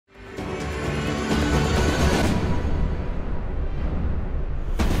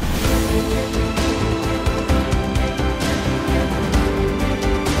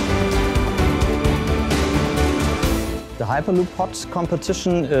Hyperloop Pod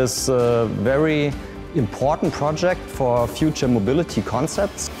competition is a very important project for future mobility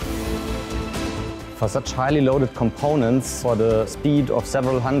concepts. For such highly loaded components, for the speed of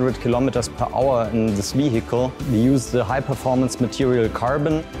several hundred kilometers per hour in this vehicle, we use the high-performance material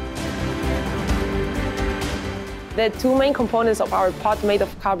carbon. The two main components of our pod made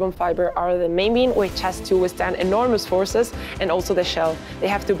of carbon fiber are the main beam, which has to withstand enormous forces, and also the shell. They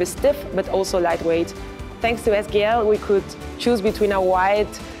have to be stiff but also lightweight. Thanks to SGL, we could choose between a wide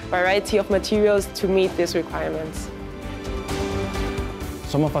variety of materials to meet these requirements.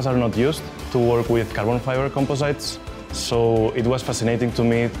 Some of us are not used to work with carbon fiber composites, so it was fascinating to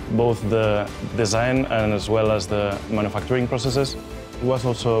meet both the design and as well as the manufacturing processes. What was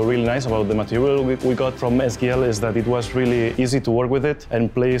also really nice about the material we got from SGL is that it was really easy to work with it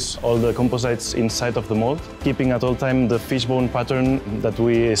and place all the composites inside of the mold, keeping at all time the fishbone pattern that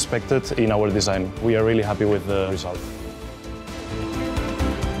we expected in our design. We are really happy with the result.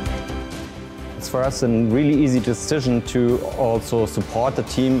 It's for us a really easy decision to also support the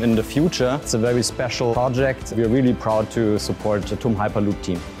team in the future. It's a very special project. We are really proud to support the TUM Hyperloop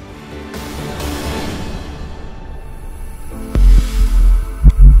team.